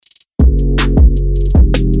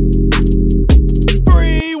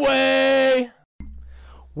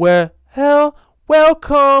welcome.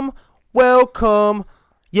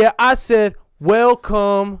 Yeah, I said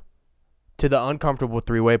welcome to the Uncomfortable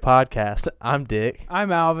Three-Way Podcast. I'm Dick.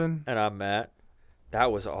 I'm Alvin. And I'm Matt.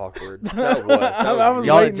 That was awkward. That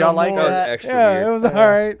was y'all like that? that? Was extra yeah, weird. it was all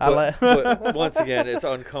right. But once again, it's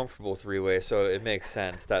uncomfortable three-way, so it makes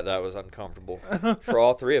sense that was uncomfortable for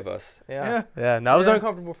all three of us. Yeah. No, it was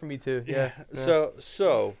uncomfortable for me too. Yeah.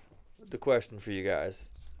 So the question for you guys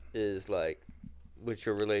is like, with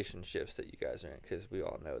your relationships that you guys are in, because we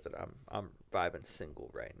all know that I'm vibing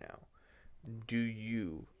single right now. Do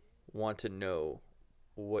you want to know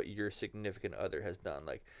what your significant other has done?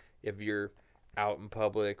 Like, if you're out in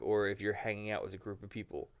public or if you're hanging out with a group of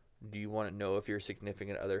people, do you want to know if your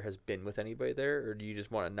significant other has been with anybody there, or do you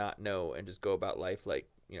just want to not know and just go about life like,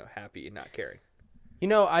 happy and not caring?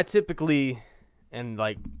 I typically, and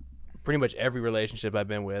like pretty much every relationship I've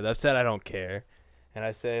been with, I've said I don't care. And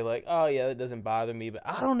I say like, oh yeah, that doesn't bother me. But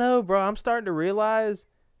I don't know, bro. I'm starting to realize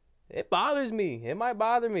it bothers me. It might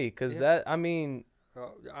bother me because I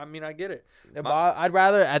get it. I'd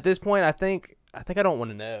rather, at this point, I think I don't want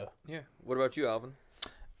to know. Yeah. What about you, Alvin?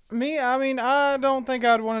 Me, I don't think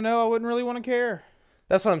I'd want to know. I wouldn't really want to care.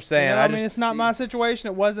 That's what I'm saying. It's not my situation.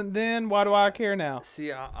 It wasn't then. Why do I care now?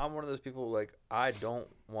 See, I'm one of those people, like, I don't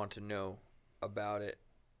want to know about it.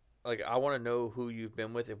 Like, I want to know who you've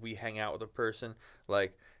been with. If we hang out with a person,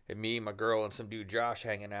 like if me, my girl, and some dude Josh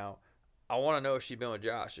hanging out, I want to know if she's been with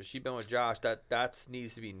Josh. If she's been with Josh, that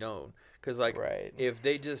needs to be known. Because, like, if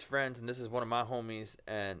they just friends, and this is one of my homies,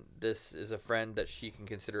 and this is a friend that she can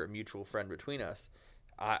consider a mutual friend between us,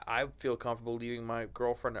 I feel comfortable leaving my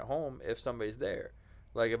girlfriend at home if somebody's there.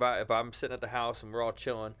 Like, if I'm sitting at the house and we're all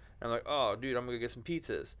chilling, and I'm like, oh, dude, I'm going to get some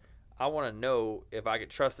pizzas. I want to know if I could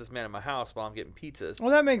trust this man in my house while I'm getting pizzas. Well,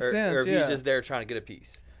 that makes sense, or if he's just there trying to get a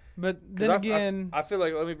piece. But then again, I feel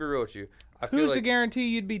like, let me be real with you. Who's to guarantee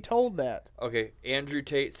you'd be told that? Okay, Andrew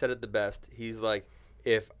Tate said it the best. He's like,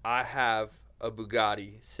 if I have a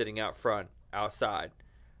Bugatti sitting out front, outside,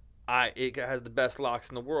 it has the best locks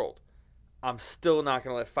in the world. I'm still not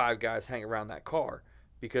going to let 5 guys hang around that car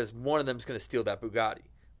because one of them's going to steal that Bugatti.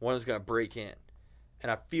 One of them's going to break in.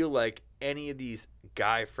 And I feel like any of these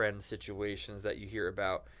guy friend situations that you hear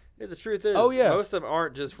about, the truth is, most of them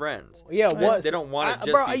aren't just friends. Yeah, what? They don't want to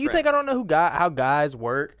just bro, be you friends. think I don't know how guys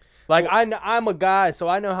work? Like, I'm a guy, so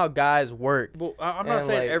I know how guys work. Well, I'm not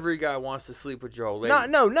saying every guy wants to sleep with your old lady.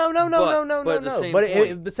 No.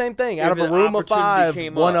 But the same thing. Out of a room of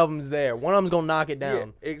 5, one of them's there. One of them's going to knock it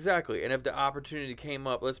down. Yeah, exactly. And if the opportunity came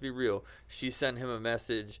up, let's be real, she sent him a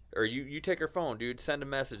message, or you take her phone, dude, send a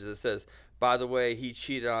message that says, by the way, he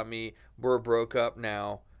cheated on me. We're broke up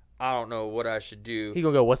now. I don't know what I should do. He's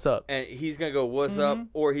going to go, what's up? And he's going to go, what's up?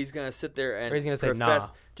 Or he's going to sit there and he's going to say, nah.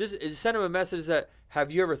 Just send him a message that,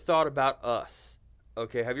 have you ever thought about us?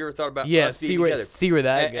 Okay, have you ever thought about us being together? See where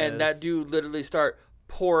that goes. And that dude literally start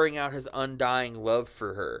pouring out his undying love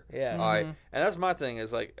for her. Yeah. All right. And that's my thing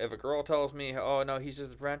is, like, if a girl tells me, oh, no, he's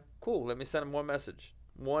just a friend, cool. Let me send him one message.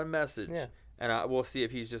 Yeah. And we'll see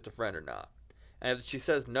if he's just a friend or not. And if she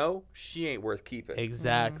says no, she ain't worth keeping.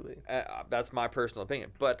 Exactly. That's my personal opinion.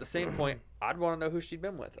 But at the same point, I'd want to know who she'd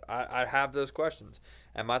been with. I have those questions.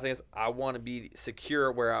 And my thing is, I want to be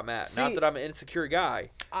secure where I'm at. Not that I'm an insecure guy.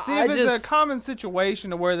 If it's a common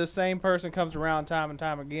situation where the same person comes around time and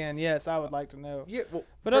time again, yes, I would like to know. Yeah. Well,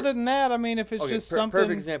 but other than that, if it's just something.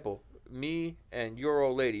 Perfect example. Me and your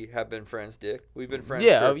old lady have been friends, Dick. We've been friends for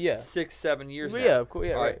 6-7 years now. Yeah, of course.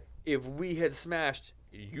 Yeah, all right. If we had smashed,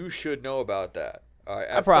 you should know about that.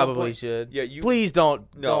 I probably should. Yeah, please don't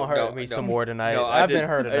hurt me some more tonight. No, I've been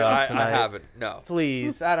hurt enough tonight. I haven't. No.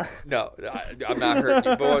 Please, I don't. No, I'm not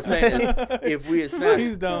hurting you. But what I'm saying is, if we had smashed,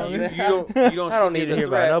 please don't. You don't. I don't need to hear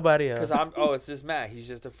about nobody else. Because it's just Matt. He's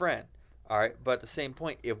just a friend. All right, but at the same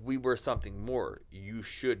point, if we were something more, you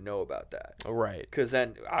should know about that. Right. Because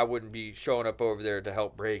then I wouldn't be showing up over there to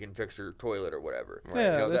help Reagan fix her toilet or whatever. Right.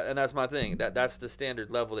 Yeah, and that's my thing. That's the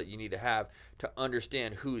standard level that you need to have to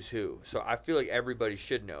understand who's who. So I feel like everybody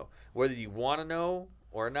should know, whether you want to know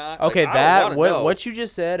or not. Okay, what you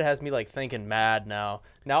just said has me like thinking mad now.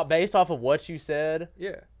 Now, based off of what you said.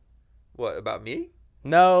 Yeah. What about me?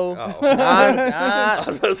 No, I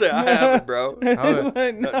was gonna say I haven't, bro.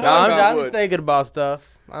 I'm just thinking about stuff.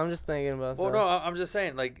 Well, no, I'm just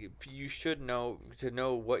saying, like, you should know to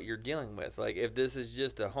know what you're dealing with. Like, if this is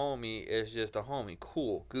just a homie, it's just a homie.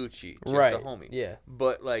 Cool, Gucci, just a homie. Yeah.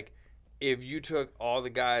 But like, if you took all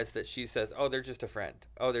the guys that she says, oh, they're just a friend.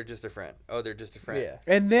 Oh, they're just a friend. Oh, they're just a friend. Yeah.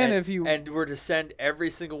 And then and were to send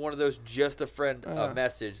every single one of those just a friend a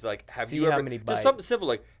message, like, have you ever how many just something simple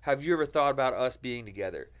like, have you ever thought about us being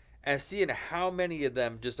together? and seeing how many of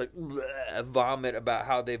them just like vomit about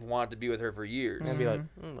how they've wanted to be with her for years. And be like,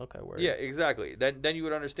 okay, word. Yeah, exactly. Then you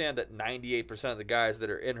would understand that 98% of the guys that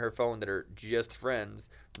are in her phone that are just friends.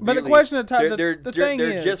 But really, the question of time, they're the thing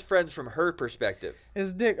they're is, just friends from her perspective.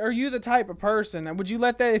 is Dick, are you the type of person that would you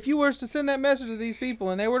let that, if you were to send that message to these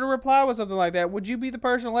people and they were to reply with something like that, would you be the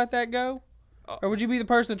person to let that go? Or would you be the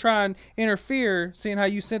person to try and interfere, seeing how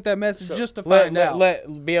you sent that message just to find out?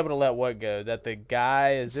 Be able to let what go? That the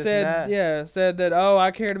guy is this said, and that? Yeah, said that, oh,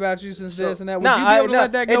 I cared about you since this and that. Would No, you be able to no,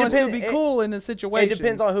 let that go it and still be depends- cool in the situation? It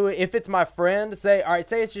depends on who. If it's my friend, say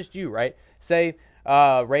it's just you, right? Say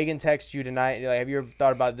Reagan texts you tonight, and you're like, have you ever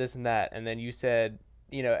thought about this and that? And then you said,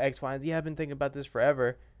 X, Y, and Z. Yeah, I've been thinking about this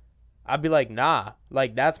forever. I'd be like, nah,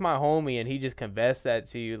 like that's my homie, and he just confessed that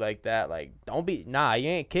to you like that. Like, don't be, nah, you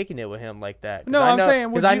ain't kicking it with him like that. No, I'm saying,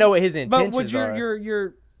 because I know what his intentions but would are.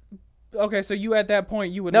 your okay, so you at that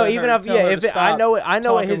point you would No, let even her if tell her to I know what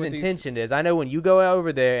talking his with these- intention is. I know when you go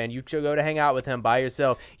over there and you go to hang out with him by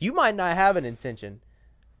yourself, you might not have an intention.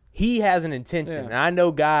 He has an intention, Yeah. and I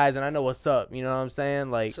know guys, and I know what's up. You know what I'm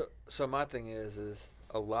saying? Like, So my thing is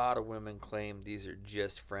a lot of women claim these are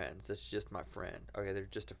just friends. That's just my friend. Okay, they're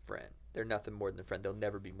just a friend. They're nothing more than a friend. They'll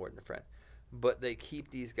never be more than a friend. But they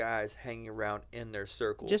keep these guys hanging around in their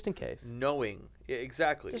circle, just in case. knowing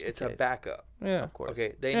exactly Just in it's a case. backup. Yeah. Of course.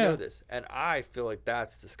 Okay, they Yeah. know this, and I feel like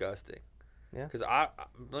that's disgusting. Yeah. Because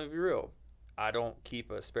let me be real, I don't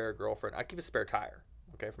keep a spare girlfriend. I keep a spare tire.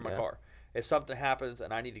 Okay, for my Yeah. car. If something happens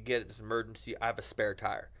and I need to get it, it's an emergency, I have a spare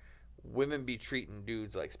tire. Women be treating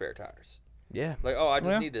dudes like spare tires. Yeah. Like, oh, I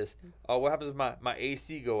just Yeah. need this. Oh, what happens if my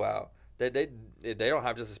AC go out? They don't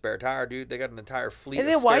have just a spare tire, dude. They got an entire fleet. And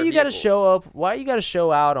of then why spare you gotta vehicles. show up? Why you gotta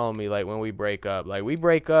show out on me like when we break up? Like we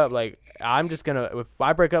break up, like I'm just gonna. If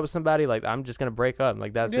I break up with somebody, like I'm just gonna break up.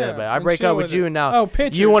 Like that's Yeah, it. But I and break chill up with with you, it. and now Oh,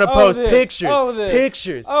 pictures. you want to Oh, post this. pictures, Oh, this.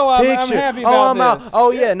 pictures. Oh, I'm pictures. happy Oh, about I'm out. this.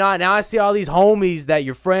 Oh yeah, now I see all these homies that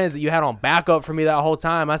your friends that you had on backup for me that whole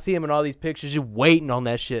time. I see them in all these pictures, just waiting on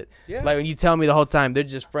that shit. Yeah. Like when you tell me the whole time they're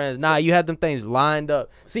just friends. Nah, you had them things lined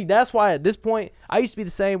up. See, that's why at this point I used to be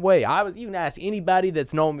the same way. You can ask anybody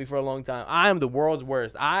that's known me for a long time. I am the world's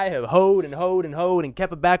worst. I have hoed and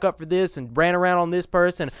kept a backup for this and ran around on this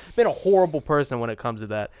person. Been a horrible person when it comes to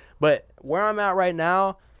that. But where I'm at right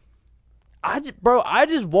now, I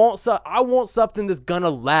just want I want something that's gonna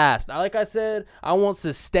last. Like I said, I want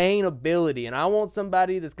sustainability, and I want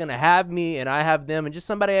somebody that's gonna have me and I have them, and just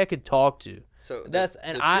somebody I could talk to. So That's the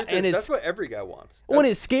and truth I is, and it's that's what every guy wants. when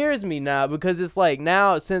it scares me now because it's like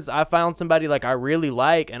now since I found somebody like I really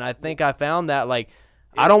like and I think I found that like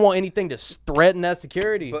I don't want anything to threaten that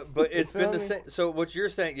security. But it's been the feel same. So what you're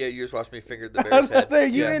saying, yeah, you just watched me finger the I was bear's about head. to say, are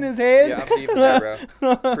you yeah. in his head? Yeah, I'm deep in there,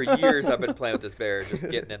 bro. For years, I've been playing with this bear, just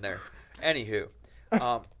getting in there. Anywho,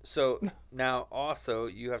 so now also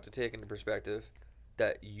you have to take into perspective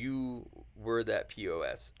that you were that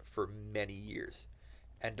POS for many years,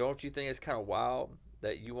 and don't you think it's kind of wild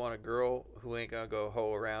that you want a girl who ain't gonna go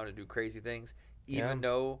hoe around and do crazy things, even Yeah.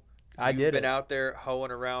 though I you've did been it. out there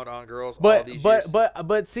hoeing around on girls all but these but years?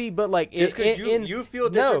 but see but like Just because in you feel no.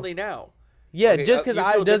 differently now. Yeah, Okay, just because you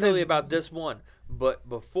I feel doesn't differently about this one, but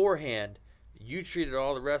beforehand, you treated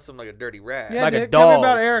all the rest of them like a dirty rat. Yeah, Like a Dick, tell me dog.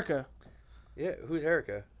 about Erica. Yeah, who's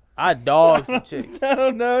Erica? I dog some chicks. I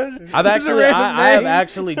don't know. I've It's a actually random I have name.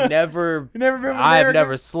 actually never You never been with I have Erica?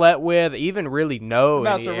 never slept with even really know What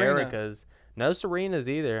about any Serena? Ericas. No Serenas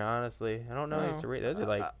either, honestly. I don't know any Oh. Serena. Those are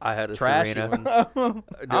like I had a trashy Serena. ones. Oh,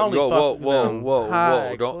 I only whoa, fuck with whoa, them whoa,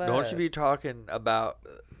 high whoa! Don't you be class. talking about.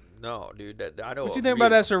 No, dude. I know. what a you think really, about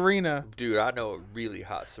that Serena? Dude, I know a really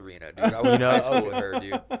hot Serena, dude. I went to high school with her,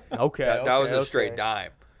 dude. Okay, That was a okay. straight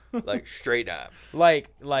dime, like straight dime, Like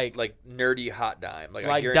like nerdy hot dime, like I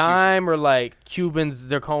like guarantee dime or like Cuban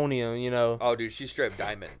zirconium, you know? oh, dude, she's straight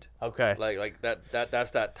diamond. Okay. Like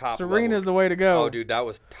that's that top. Serena's level. the way to go. Oh, dude, that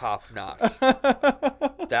was top notch.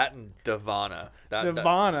 That and Devana.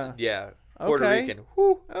 Devana. Yeah, Puerto Okay. Rican.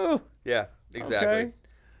 Whew. Oh, Yeah, exactly. Okay.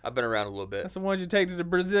 I've been around a little bit. that's the ones you take to the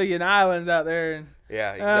Brazilian islands out there. And,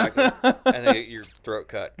 Yeah, exactly. And they get your throat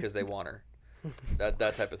cut because they want her. That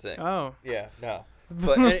type of thing. oh, Yeah, no.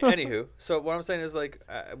 But anywho, so what I'm saying is like,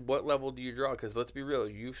 what level do you draw? Because let's be real,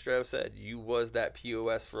 you straight up said you was that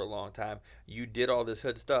POS for a long time. You did all this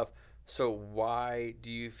hood stuff. So why do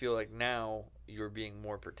you feel like now you're being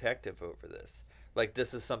more protective over this? Like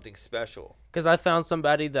this is something special. Because I found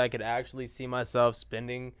somebody that I could actually see myself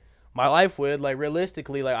spending my life with. Like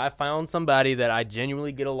realistically, like I found somebody that I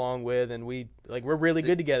genuinely get along with, and we're really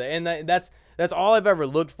good together. And that's all I've ever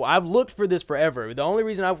looked for. I've looked for this forever. The only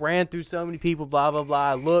reason I've ran through so many people, blah blah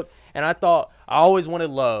blah. I look, And I thought I always wanted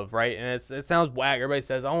love, right? And it sounds whack. Everybody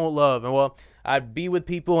says I want love, and well, I'd be with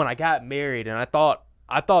people, and I got married, and I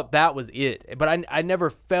thought that was it. But I never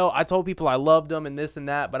felt. I told people I loved them and this and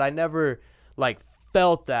that, but I never like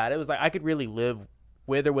felt that. It was like I could really live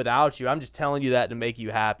with or without you. I'm just telling you that to make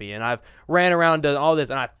you happy. And I've ran around done all this,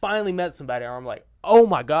 and I finally met somebody where I'm like, oh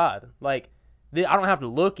my God, like I don't have to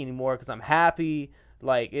look anymore because I'm happy.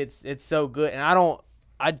 Like it's so good, and I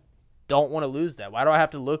don't want to lose that. Why do I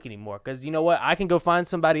have to look anymore? Because you know what? I can go find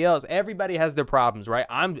somebody else. Everybody has their problems, right?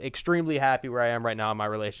 I'm extremely happy where I am right now in my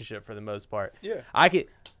relationship for the most part. Yeah.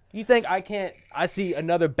 You think I can't? I see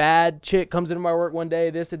another bad chick comes into my work one day,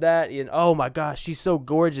 this and that, and oh my gosh, she's so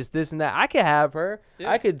gorgeous, this and that. I could have her.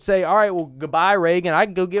 Yeah. I could say, all right, well, goodbye, Reagan. I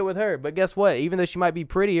could go get with her. But guess what? Even though she might be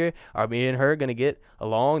prettier, are me and her gonna get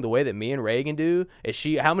along the way that me and Reagan do? Is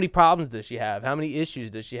she? How many problems does she have? How many issues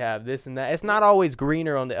does she have? This and that. It's not always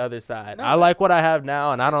greener on the other side. No, I like what I have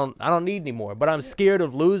now, and I don't need any more. But I'm scared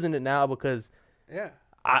of losing it now because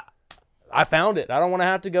I found it. I don't want to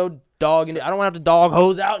have to go dogging it. I don't want to have to dog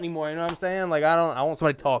hose out anymore. You know what I'm saying? Like I want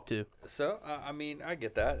somebody to talk to. So I mean, I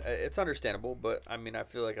get that. It's understandable, but I mean, I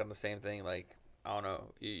feel like I'm the same thing. Like I don't know.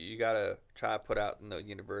 You gotta try to put out in the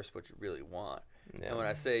universe what you really want. Yeah. And when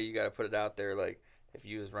I say you gotta put it out there, like if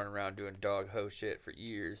you was running around doing dog hose shit for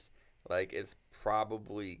years, like it's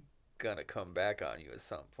probably gonna come back on you at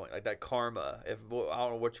some point. Like that karma. I don't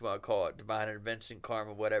know what you want to call it, divine intervention,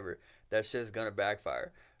 karma, whatever. That shit's gonna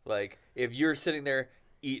backfire. Like if you're sitting there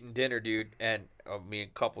eating dinner, dude, and me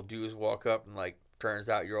and a couple dudes walk up and like turns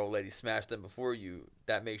out your old lady smashed them before you,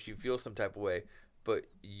 that makes you feel some type of way. But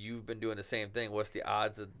you've been doing the same thing. What's the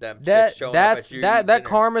odds of them chicks showing up at you? That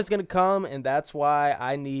karma's gonna come, and that's why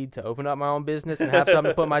I need to open up my own business and have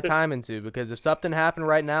something to put my time into. Because if something happened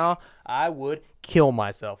right now, I would kill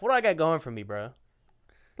myself. What do I got going for me, bro?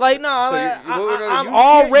 Like no, so I'm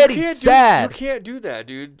already sad. You can't do that,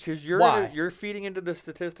 dude, because you're feeding into the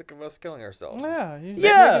statistic of us killing ourselves. Yeah, making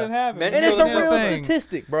it happen. And it's a real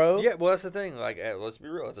statistic, bro. Yeah, well, that's the thing. Like, let's be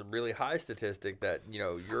real, it's a really high statistic that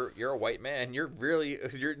you're a white man. You're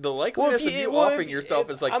the likeliness of you offering yourself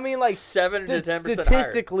is like 7 to 10% higher.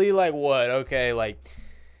 Statistically, like what? Okay, like.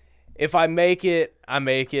 If I make it, I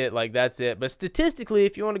make it. Like, that's it. But statistically,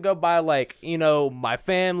 if you want to go by, like, my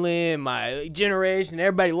family and my generation,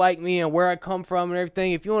 everybody like me and where I come from and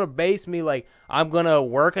everything, if you want to base me, like, I'm going to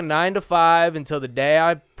work a 9 to 5 until the day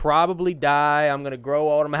I probably die. I'm going to grow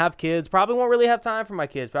old. I'm going to have kids. Probably won't really have time for my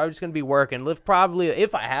kids. Probably just going to be working. Live probably,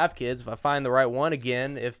 if I have kids, if I find the right one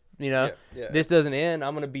again, if, this doesn't end,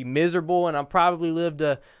 I'm going to be miserable, and I'll probably live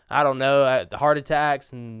to, I don't know, heart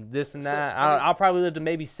attacks and this and that. I'll probably live to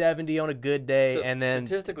maybe 70 on a good day, and then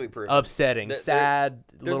statistically proven, upsetting, sad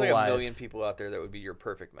there's little like life. 1 million people out there that would be your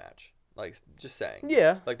perfect match. Like, just saying.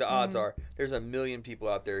 Yeah. Like, the odds are there's 1 million people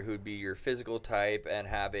out there who'd be your physical type and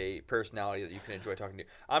have a personality that you can enjoy talking to.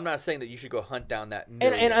 I'm not saying that you should go hunt down that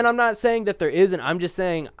million. And I'm not saying that there isn't. I'm just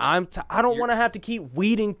saying I don't want to have to keep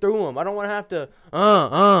weeding through them. I don't want to have to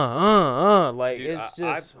like, dude, it's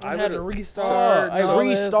just I had to restart.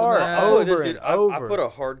 Over and over. I put a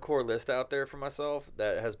hardcore list out there for myself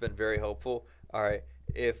that has been very helpful. All right,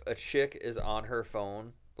 if a chick is on her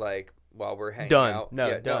phone, like, while we're hanging out.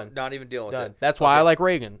 Done. Not even dealing with it. That's why I like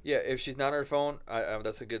Reagan. Yeah, if she's not on her phone,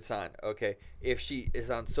 that's a good sign. Okay, if she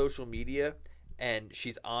is on social media and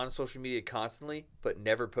she's on social media constantly but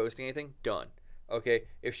never posting anything, done. Okay,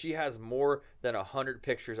 if she has more than 100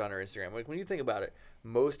 pictures on her Instagram, like when you think about it,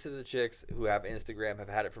 most of the chicks who have Instagram have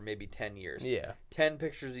had it for maybe 10 years. Yeah. 10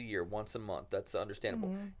 pictures a year, once a month. That's understandable.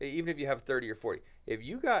 Mm-hmm. Even if you have 30 or 40. If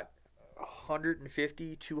you got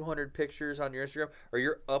 150, 200 pictures on your Instagram, or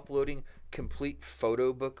you're uploading complete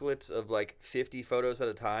photo booklets of like 50 photos at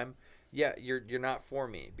a time, yeah, you're not for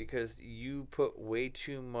me, because you put way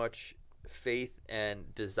too much faith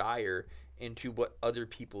and desire into what other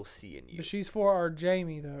people see in you. But she's for our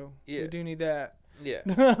Jamie, though. Yeah. We do need that. Yeah.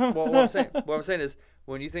 Well, what I'm saying is,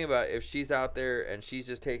 when you think about it, if she's out there and she's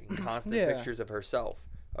just taking constant pictures of herself,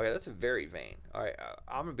 okay, that's very vain. All right,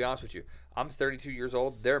 I'm going to be honest with you. I'm 32 years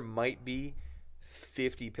old. There might be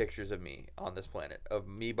 50 pictures of me on this planet, of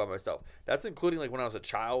me by myself. That's including like when I was a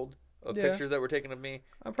child, of pictures that were taken of me.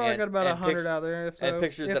 I probably got about 100 out there. And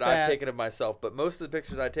pictures that I've taken of myself. But most of the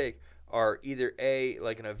pictures I take are either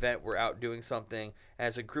like an event, we're out doing something, and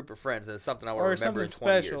it's a group of friends, and it's something I want to remember in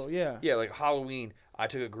 20 special, years. Yeah, like Halloween, I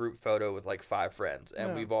took a group photo with like 5 friends,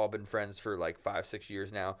 and we've all been friends for like 5-6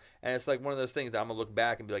 years now. And it's like one of those things that I'm going to look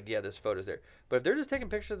back and be like, yeah, this photo's there. But if they're just taking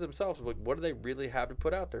pictures of themselves, like, what do they really have to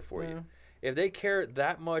put out there for you? If they care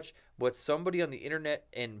that much what somebody on the internet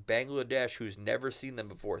in Bangladesh who's never seen them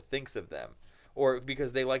before thinks of them, or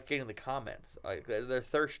because they like getting the comments. Like they're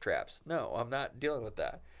thirst traps. No, I'm not dealing with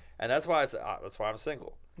that, and that's why I'm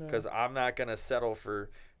single, because I'm not gonna settle for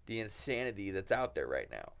the insanity that's out there right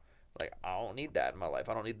now. Like, I don't need that in my life.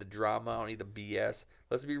 I don't need the drama. I don't need the BS.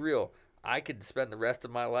 Let's be real. I could spend the rest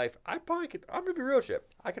of my life. I'm gonna be real, Chip.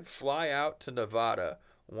 I could fly out to Nevada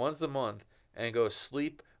once a month and go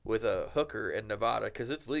sleep with a hooker in Nevada because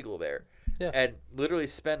it's legal there. Yeah. And literally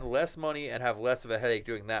spend less money and have less of a headache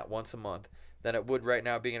doing that once a month than it would right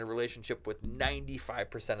now being in a relationship with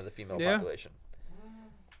 95% of the female population.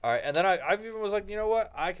 All right, and then I even was like, you know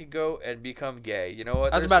what? I could go and become gay. You know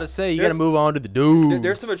what? I was about to say, you got to move on to the dudes.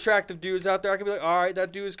 There's some attractive dudes out there. I could be like, all right,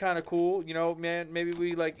 that dude's kind of cool. You know, man, maybe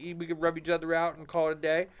we could rub each other out and call it a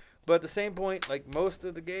day. But at the same point, like most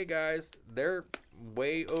of the gay guys, they're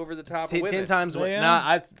way over the top of women. 10 times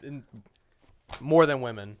Yeah. more than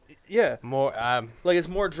women. Yeah. More. Like, it's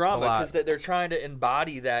more drama lot. because they're trying to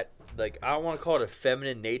embody that, like, I don't want to call it a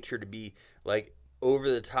feminine nature to be, like,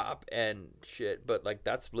 over the top and shit, but, like,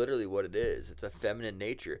 that's literally what it is. It's a feminine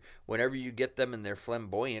nature. Whenever you get them and they're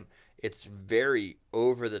flamboyant, it's very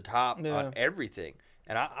over the top on everything.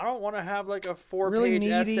 And I don't want to have, like, a 4-page Really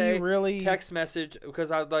needy, essay really- text message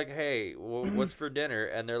because I was like, hey, what's for dinner?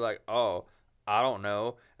 And they're like, oh, I don't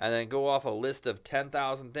know. And then go off a list of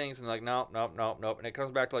 10,000 things and like, nope. And it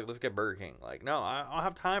comes back to like, let's get Burger King. Like, no, I don't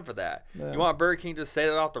have time for that. Yeah. You want Burger King, just say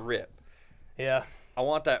that off the rip. Yeah. I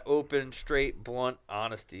want that open, straight, blunt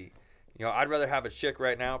honesty. You know, I'd rather have a chick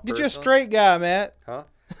right now. Get you a personally- straight guy, Matt. Huh?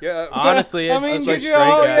 Yeah. Honestly, I it's mean, it's get like you straight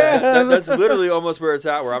all- guy. yeah. That's literally almost where it's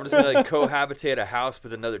at, where I'm just going to like cohabitate a house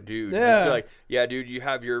with another dude. And just Yeah. be like, yeah, dude, you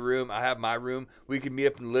have your room. I have my room. We can meet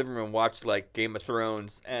up in the living room and watch like Game of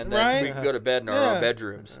Thrones. And then Right. we can go to bed in our Yeah. own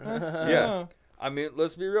bedrooms. Yeah. I mean,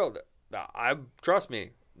 let's be real. Trust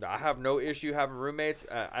me. I have no issue having roommates.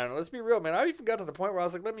 And let's be real, man. I even got to the point where I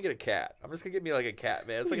was like, let me get a cat. I'm just going to get me like a cat,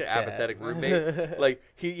 man. It's like an apathetic roommate. Like,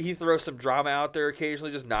 he throws some drama out there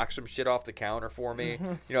occasionally, just knocks some shit off the counter for me.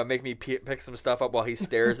 You know, make me pick some stuff up while he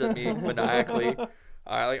stares at me maniacally.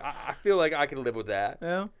 I feel like I can live with that.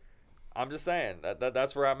 Yeah. I'm just saying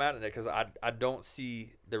that's where I'm at in it, because I don't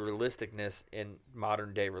see the realisticness in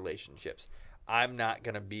modern day relationships. I'm not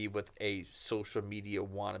going to be with a social media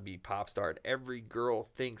wannabe pop star. And every girl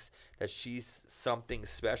thinks that she's something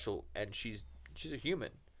special, and she's a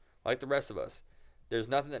human like the rest of us. There's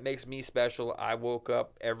nothing that makes me special. I woke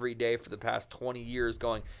up every day for the past 20 years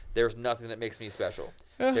going, there's nothing that makes me special.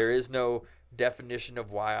 Yeah. There is no definition of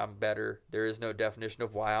why I'm better. There is no definition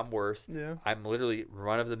of why I'm worse. Yeah. I'm literally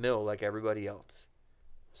run of the mill like everybody else.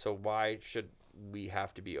 So why should we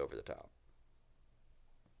have to be over the top?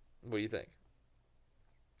 What do you think?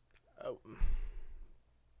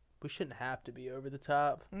 We shouldn't have to be over the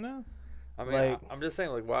top. No. I mean, Like- I'm just saying,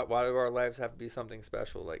 like, why do our lives have to be something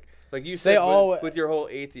special? Like you said, with your whole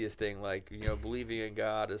atheist thing, like, you know, believing in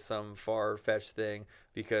God is some far-fetched thing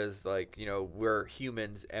because, like, you know, we're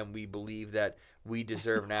humans and we believe that we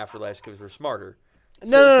deserve an afterlife because we're smarter. So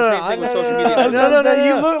it's the same thing with social media.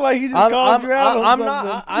 You look like he just called you out on I'm something.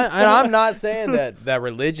 not. I'm not saying that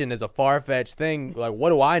religion is a far-fetched thing. Like, what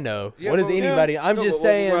do I know? Yeah, what does well, anybody? I'm No, just but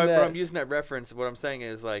saying when that. I'm using that reference, what I'm saying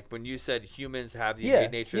is, like, when you said humans have the Yeah,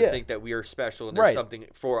 innate nature yeah. to think that we are special and there's Right. something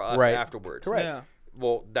for us Right. afterwards. Correct. Yeah.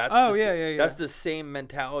 Well, that's Yeah. that's the same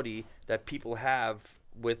mentality that people have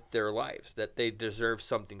with their lives, that they deserve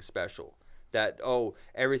something special. That, oh,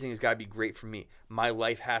 everything's got to be great for me. My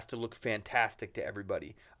life has to look fantastic to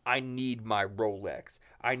everybody. I need my Rolex.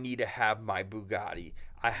 I need to have my Bugatti.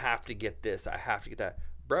 I have to get this. I have to get that.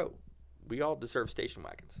 Bro, we all deserve station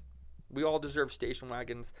wagons. We all deserve station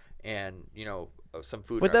wagons and, you know, some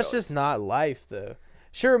food. But that's just not life, though.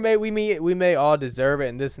 Sure, we may all deserve it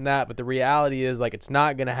and this and that, but the reality is, like, it's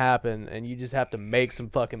not gonna happen, and you just have to make some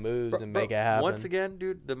fucking moves and make it happen. Once again,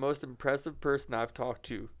 dude, the most impressive person I've talked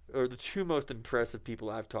to, or the two most impressive people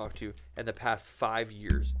I've talked to in the past 5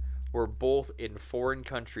 years, were both in foreign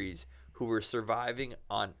countries who were surviving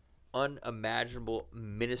on unimaginable,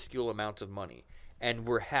 minuscule amounts of money. And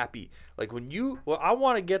we're happy. Like, I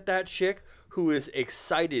want to get that chick who is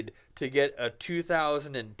excited to get a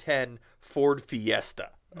 2010 Ford Fiesta.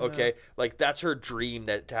 Okay, like that's her dream,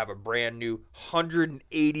 that to have a brand new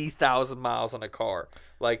 180,000 miles on a car.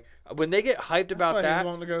 Like, when they get hyped about That's why that, he's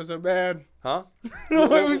wanting to go so bad. huh?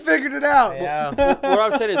 We figured it out. Yeah. What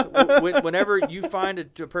I'm saying is, whenever you find a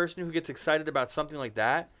person who gets excited about something like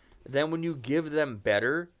that, then when you give them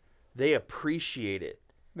better, they appreciate it.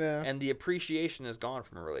 Yeah. And the appreciation is gone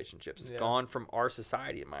from relationships. It's gone from our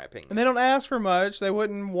society, in my opinion. And they don't ask for much. They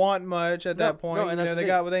wouldn't want much at that point. and that's the they thing.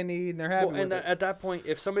 got what they need, and they're happy Well, and with it. at that point,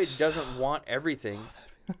 if somebody doesn't want everything,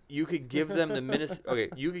 you could give them the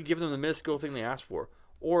minuscule thing they asked for,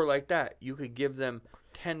 or like that, you could give them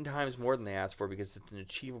 10 times more than they asked for because it's an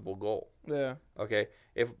achievable goal. Yeah. Okay,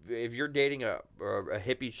 if you're dating a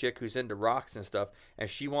hippie chick who's into rocks and stuff, and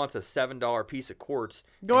she wants a $7 piece of quartz,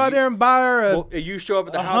 Go out there and buy her a you show up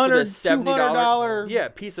at the house with a $70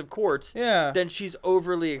 $200 piece of quartz, yeah. then she's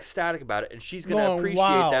overly ecstatic about it, and she's gonna Going appreciate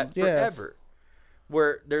wild, that yes. forever.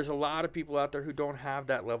 Where there's a lot of people out there who don't have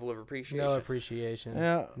that level of appreciation. No appreciation.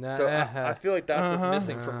 Yeah. Nah, So I feel like that's what's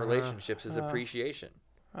missing from Uh-huh. relationships is appreciation.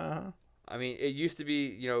 Uh-huh. I mean, it used to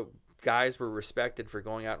be, guys were respected for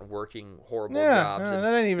going out and working horrible Yeah, jobs. And,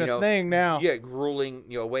 that ain't even a thing now. Yeah,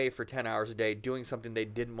 grueling, away for 10 hours a day, doing something they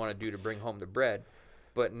didn't want to do to bring home the bread.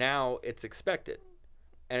 But now it's expected.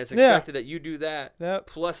 And it's expected that you do that, Yep.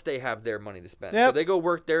 plus they have their money to spend. Yep. So they go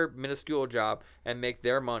work their minuscule job and make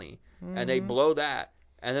their money, and they blow that,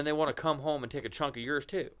 and then they want to come home and take a chunk of yours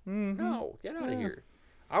too. Mm-hmm. No, get out of here.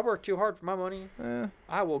 I work too hard for my money. Yeah.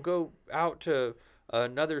 I will go out to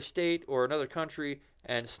another state or another country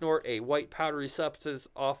and snort a white powdery substance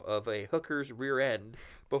off of a hooker's rear end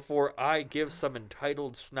before I give some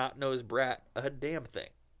entitled snot-nosed brat a damn thing.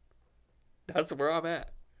 That's where I'm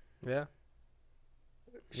at. Yeah.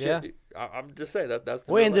 Shit, Yeah. dude. I'm just saying that's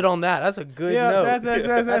the We real ended life. on that. That's a good Yeah, note. that's That's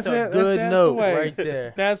a it. good That's the note way. right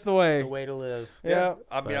there. That's the way. It's a way to live. Yeah.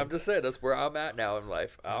 I mean, I'm just saying that's where I'm at now in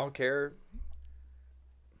life. I don't care.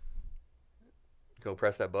 Go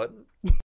press that button.